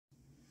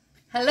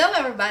Hello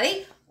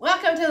everybody,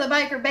 welcome to the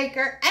Biker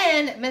Baker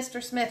and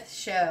Mr. Smith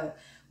show.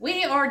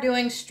 We are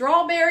doing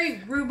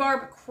strawberry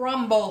rhubarb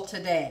crumble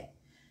today.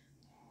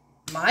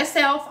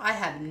 Myself, I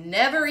have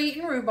never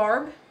eaten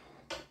rhubarb.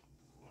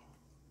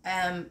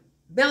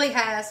 Billy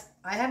has,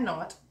 I have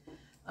not.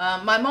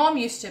 My mom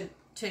used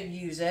to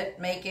use it,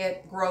 make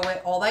it, grow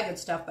it, all that good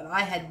stuff, but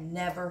I had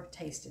never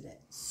tasted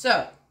it.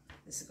 So,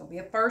 this is going to be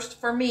a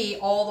first for me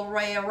all the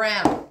way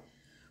around.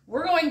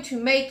 We're going to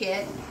make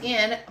it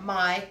in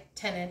my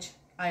 10-inch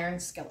iron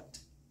skillet.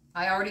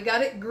 I already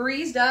got it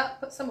greased up,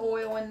 put some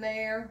oil in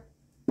there,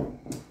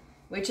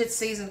 which it's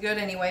seasoned good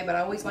anyway, but I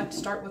always like to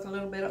start with a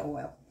little bit of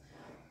oil.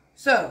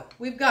 So,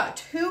 we've got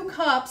 2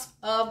 cups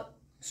of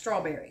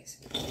strawberries.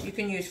 You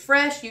can use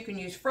fresh, you can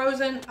use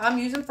frozen. I'm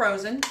using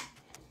frozen.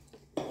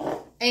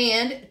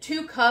 And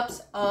 2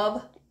 cups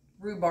of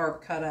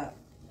rhubarb cut up.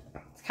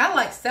 It's kind of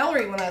like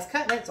celery when I was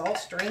cutting it. It's all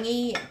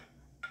stringy.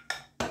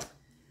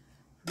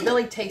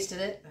 Billy tasted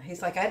it.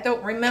 He's like, I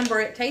don't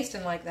remember it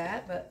tasting like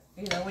that, but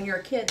you know, when you're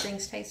a kid,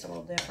 things taste a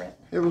little different.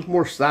 It was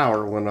more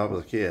sour when I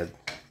was a kid.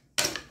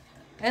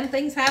 And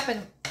things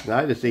happen. And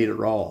I just eat it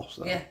raw.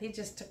 So. Yeah, he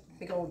just took a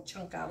big old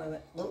chunk out of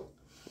it. All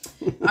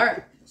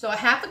right, so a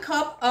 1/2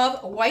 cup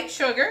of white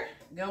sugar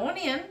going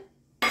in.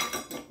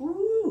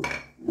 Ooh.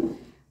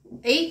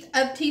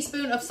 1/8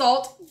 teaspoon of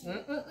salt.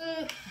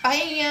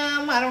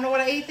 Bam! I don't know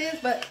what 1/8 is,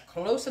 but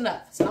close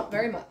enough. It's not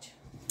very much.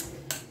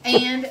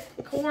 And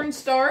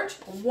cornstarch,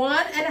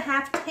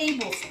 1½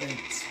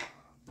 tablespoons.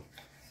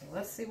 So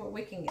let's see what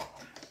we can get.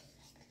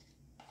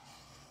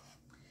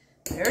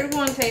 There's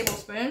 1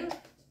 tablespoon.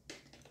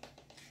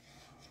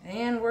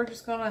 And we're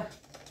just gonna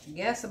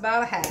guess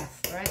about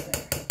 1/2 right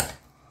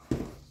there.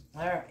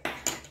 All right.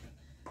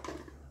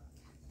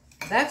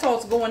 That's all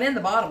that's going in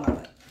the bottom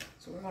of it.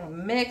 So we're gonna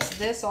mix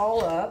this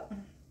all up.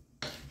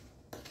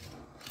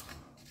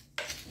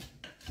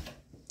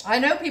 I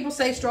know people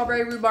say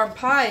strawberry rhubarb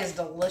pie is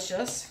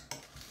delicious.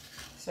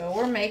 So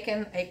we're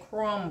making a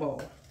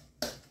crumble.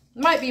 It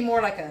might be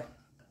more like a,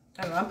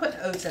 I don't know, I'm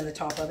putting oats in the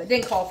top of it. It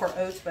didn't call for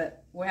oats,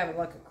 but we'll have it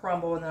like a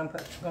crumble, and then I'm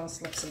going to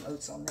slip some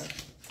oats on there.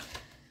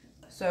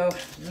 So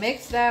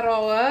mix that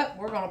all up.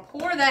 We're going to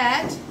pour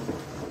that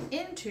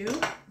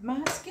into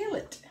my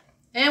skillet.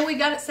 And we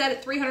got it set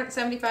at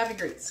 375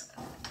 degrees.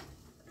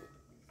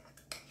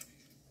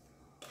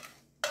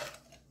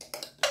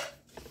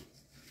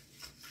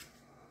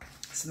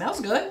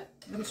 Smells good.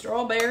 Them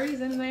strawberries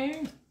in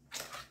there.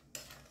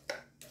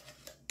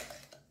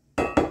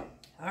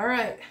 All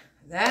right,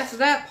 that's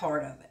that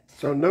part of it.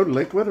 So no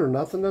liquid or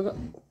nothing in it?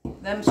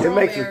 Them it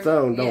makes its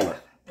own, don't it?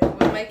 It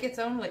will make its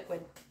own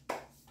liquid.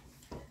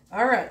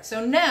 All right,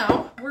 so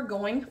now we're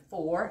going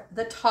for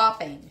the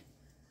topping.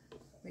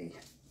 Let me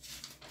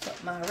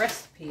put my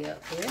recipe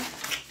up here.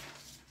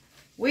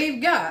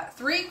 We've got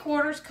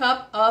 3/4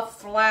 cup of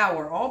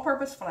flour,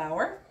 all-purpose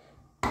flour.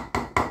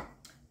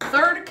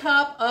 1/3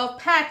 cup of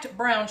packed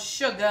brown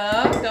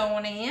sugar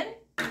going in.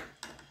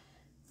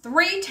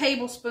 3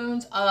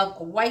 tablespoons of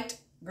white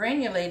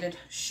granulated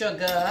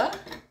sugar.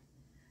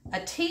 A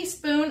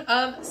teaspoon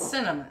of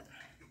cinnamon.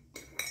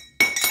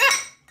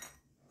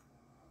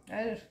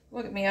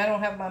 Look at me, I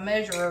don't have my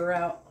measurer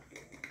out.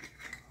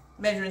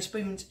 Measuring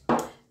spoons.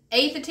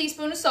 1/8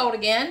 teaspoon of salt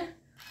again.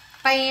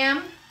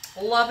 Bam.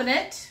 Loving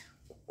it.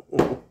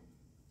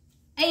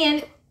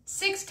 And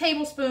 6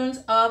 tablespoons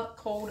of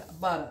cold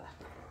butter.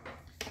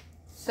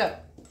 So,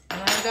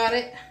 I got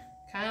it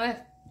kind of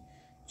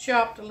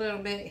chopped a little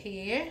bit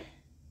here.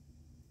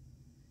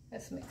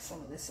 Let's mix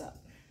some of this up.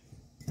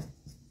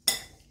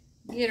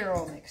 Get her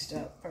all mixed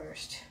up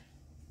first.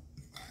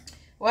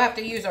 We'll have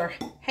to use our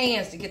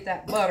hands to get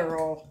that butter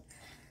all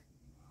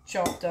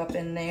chopped up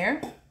in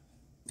there.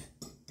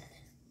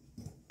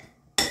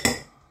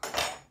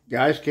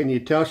 Guys, can you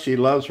tell she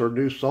loves her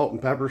new salt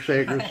and pepper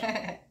shakers?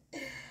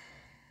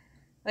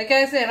 Like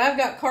I said, I've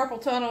got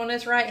carpal tunnel on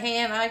this right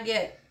hand. I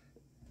get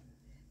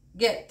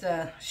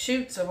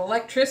shoots of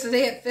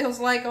electricity, it feels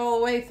like, all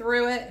the way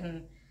through it,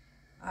 and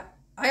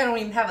I don't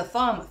even have a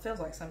thumb, it feels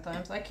like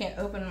sometimes. I can't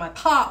open my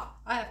pop.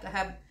 I have to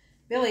have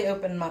Billy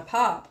open my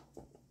pop.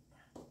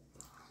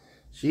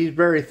 She's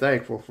very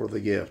thankful for the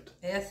gift.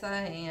 Yes, I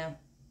am.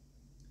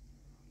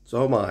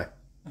 So am I.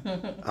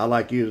 I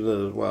like using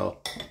it as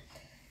well.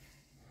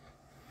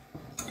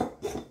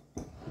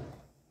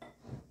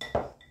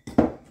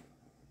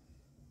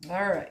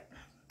 All right.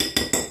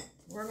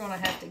 We're going to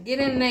have to get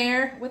in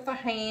there with our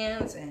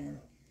hands and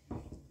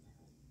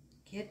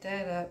get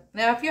that up.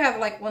 Now, if you have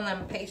like one of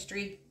them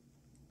pastry,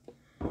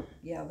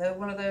 yeah,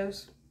 one of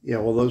those. Yeah,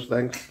 well, those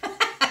things.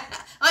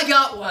 I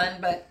got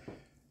one, but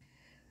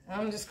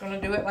I'm just going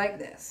to do it like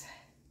this.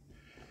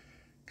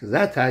 Because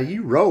that's how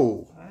you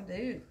roll. I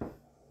do.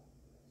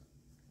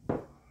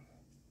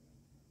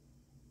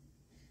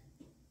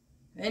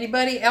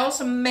 Anybody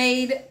else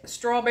made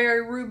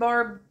strawberry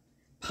rhubarb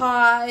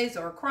pies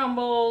or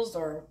crumbles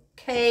or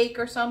cake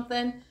or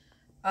something?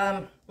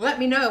 Let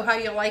me know how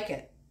you like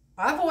it.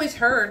 I've always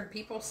heard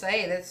people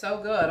say that it's so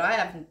good. I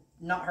have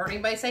not heard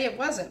anybody say it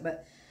wasn't,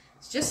 but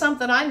it's just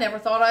something I never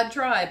thought I'd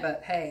try.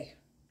 But hey,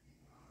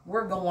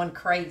 we're going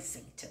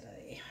crazy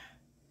today.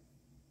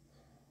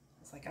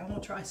 It's like, I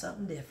want to try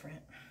something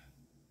different.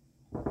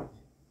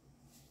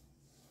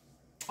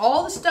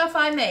 All the stuff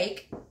I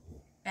make,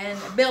 and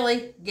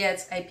Billy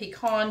gets a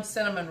pecan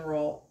cinnamon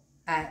roll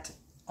at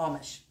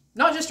Amish.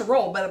 Not just a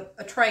roll, but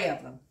a tray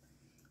of them.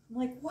 I'm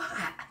like,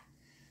 what?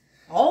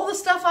 All the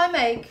stuff I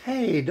make.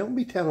 Hey, don't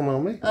be telling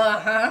on me.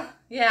 Uh-huh.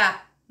 Yeah.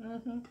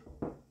 Mm-hmm.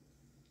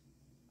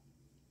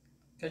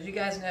 Because you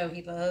guys know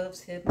he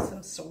loves him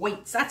some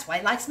sweets. That's why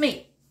he likes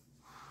me.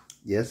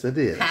 Yes, it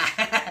is.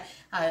 I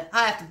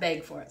have to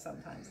beg for it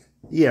sometimes.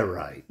 Yeah,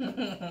 right.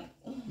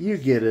 You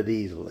get it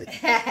easily.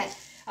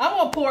 I'm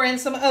going to pour in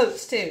some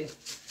oats, too.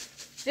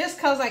 Just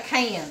because I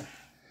can.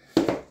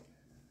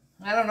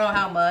 I don't know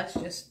how much.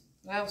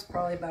 That was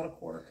probably about a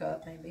quarter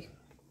cup, maybe.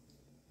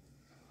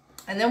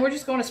 And then we're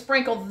just going to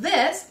sprinkle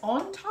this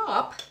on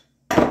top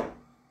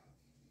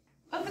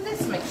of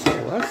this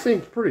mixture. Well, that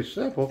seems pretty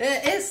simple.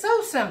 It is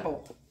so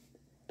simple.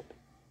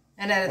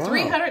 And at a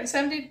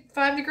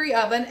 375 degree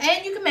oven.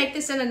 And you can make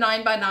this in a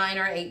 9x9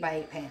 or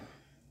 8x8 pan.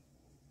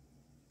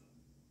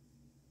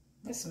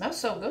 It smells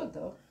so good,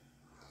 though.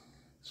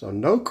 So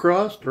no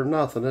crust or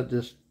nothing. It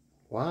just,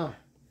 wow.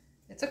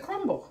 It's a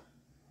crumble.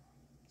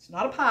 It's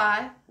not a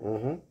pie.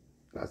 Mm-hmm.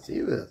 I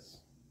see this.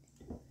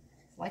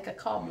 It's like a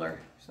cobbler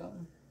or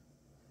something.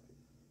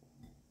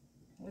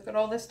 Look at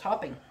all this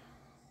topping.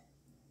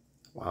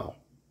 Wow.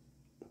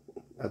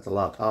 That's a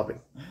lot of topping.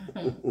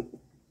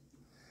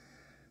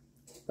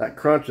 That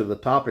crunch of the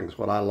topping's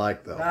what I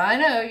like, though. I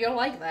know. You'll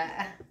like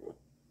that.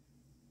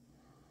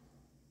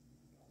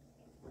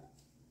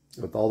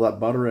 With all that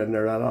butter in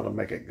there, that ought to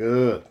make it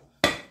good.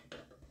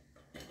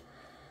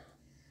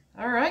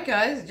 All right,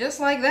 guys. Just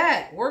like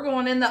that. We're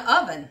going in the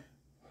oven.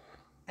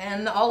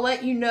 And I'll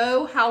let you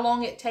know how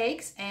long it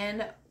takes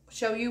and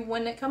show you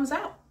when it comes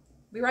out.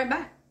 Be right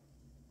back.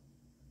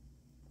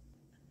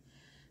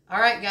 All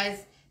right,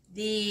 guys.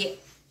 The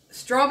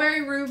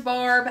strawberry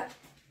rhubarb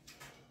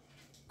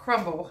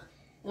crumble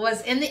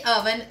was in the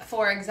oven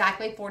for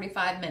exactly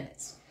 45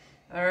 minutes.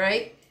 All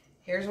right.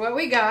 Here's what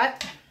we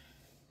got.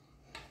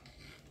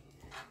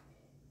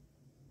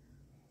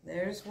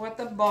 There's what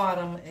the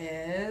bottom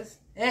is.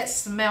 It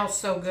smells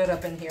so good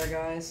up in here,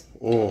 guys.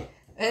 Mm.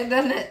 It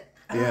doesn't it?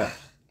 Yeah.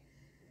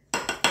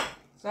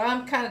 So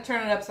I'm kind of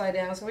turning it upside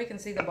down so we can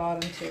see the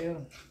bottom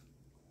too.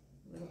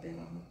 A little bit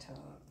on the top.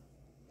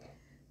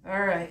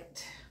 All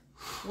right.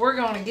 We're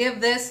going to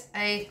give this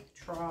a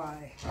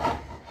try.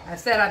 I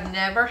said I've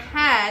never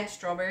had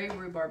strawberry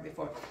rhubarb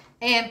before.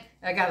 And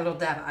I got a little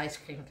dab of ice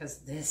cream because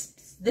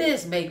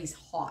this baby's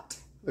hot.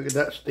 Look at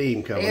that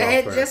steam coming off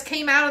It there. just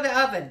came out of the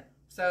oven.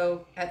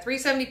 So at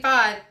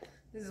 375,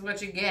 this is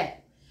what you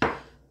get.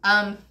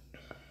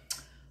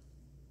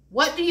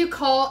 What do you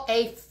call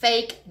a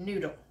fake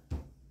noodle?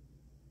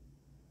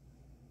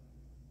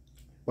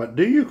 What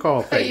do you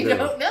call fake You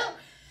noodle? don't know?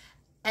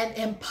 An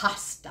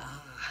impasta.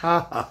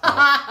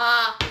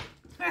 Ha,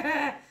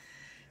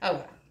 Oh,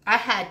 well, I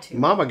had to.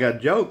 Mama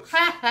got jokes.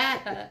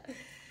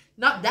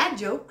 Not dad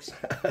jokes.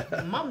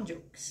 Mom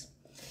jokes.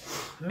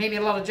 Maybe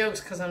a lot of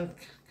jokes because I'm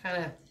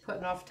kind of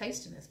putting off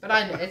tasting this. But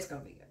I know it's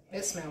going to be good.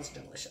 It smells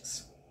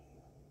delicious.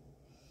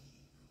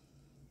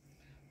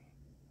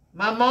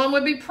 My mom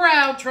would be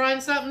proud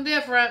trying something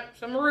different.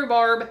 Some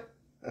rhubarb.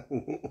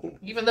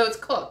 Even though it's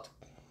cooked.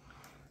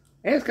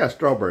 And it's got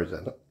strawberries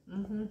in it.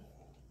 Mm-hmm.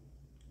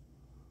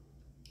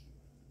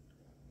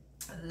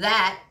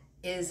 That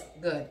is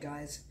good,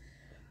 guys.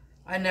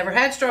 I never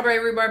had strawberry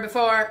rhubarb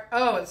before.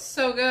 Oh, it's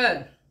so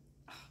good.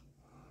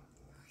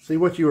 See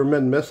what you were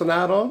missing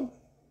out on?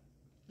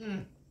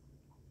 Mm.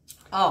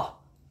 Oh.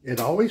 It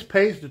always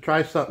pays to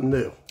try something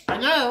new. I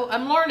know.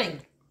 I'm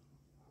learning.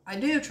 I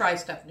do try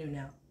stuff new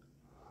now.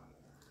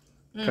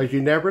 Because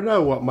you never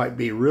know what might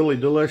be really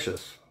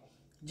delicious.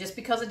 Just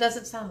because it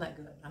doesn't sound that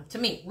good. To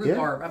me,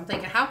 rhubarb. Yeah. I'm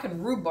thinking, how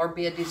can rhubarb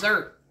be a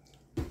dessert?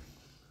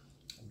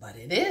 But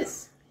it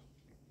is.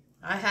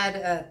 I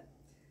had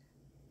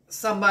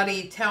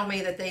somebody tell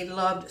me that they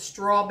loved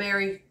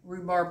strawberry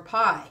rhubarb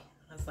pie.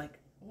 I was like,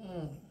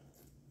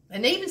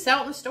 And they even sell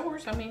it in the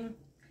stores. I mean,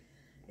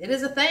 it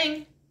is a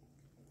thing.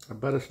 I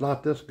bet it's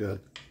not this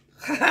good.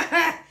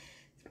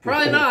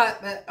 Probably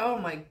not, but oh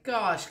my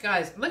gosh,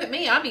 guys. Look at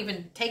me. I'm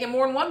even taking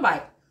more than one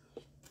bite.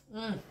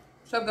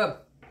 So good.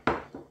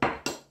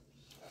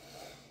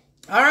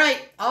 All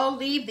right, I'll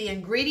leave the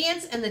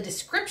ingredients in the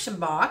description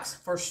box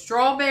for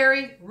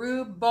strawberry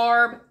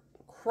rhubarb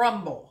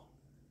crumble.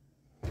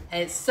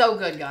 And it's so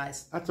good,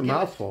 guys. That's a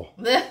mouthful.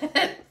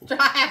 I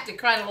have to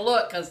kind of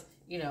look because,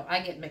 you know, I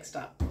get mixed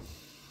up.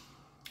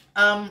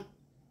 I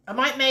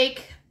might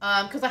make,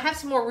 because I have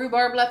some more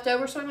rhubarb left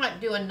over, so I might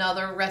do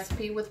another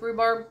recipe with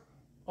rhubarb.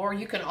 Or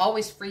you can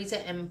always freeze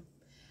it and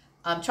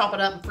chop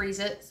it up and freeze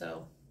it.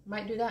 So I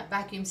might do that.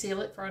 Vacuum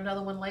seal it for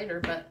another one later.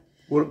 But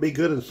would it be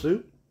good in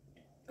soup?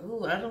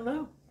 Ooh, I don't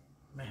know.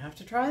 May have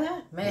to try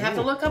that. May have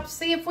to look up to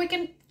see if we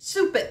can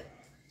soup it.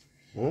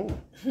 All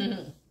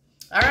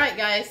right,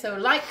 guys. So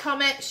like,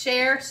 comment,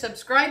 share,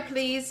 subscribe,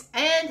 please,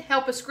 and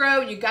help us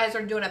grow. You guys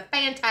are doing a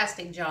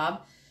fantastic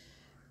job.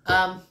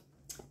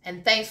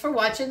 And thanks for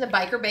watching the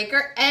Biker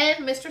Baker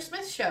and Mr.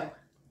 Smith show.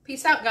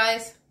 Peace out,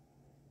 guys.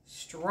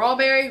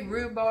 Strawberry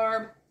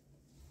rhubarb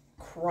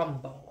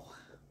crumble.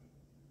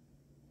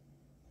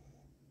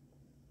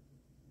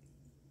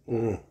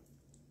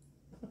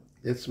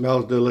 It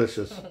smells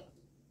delicious.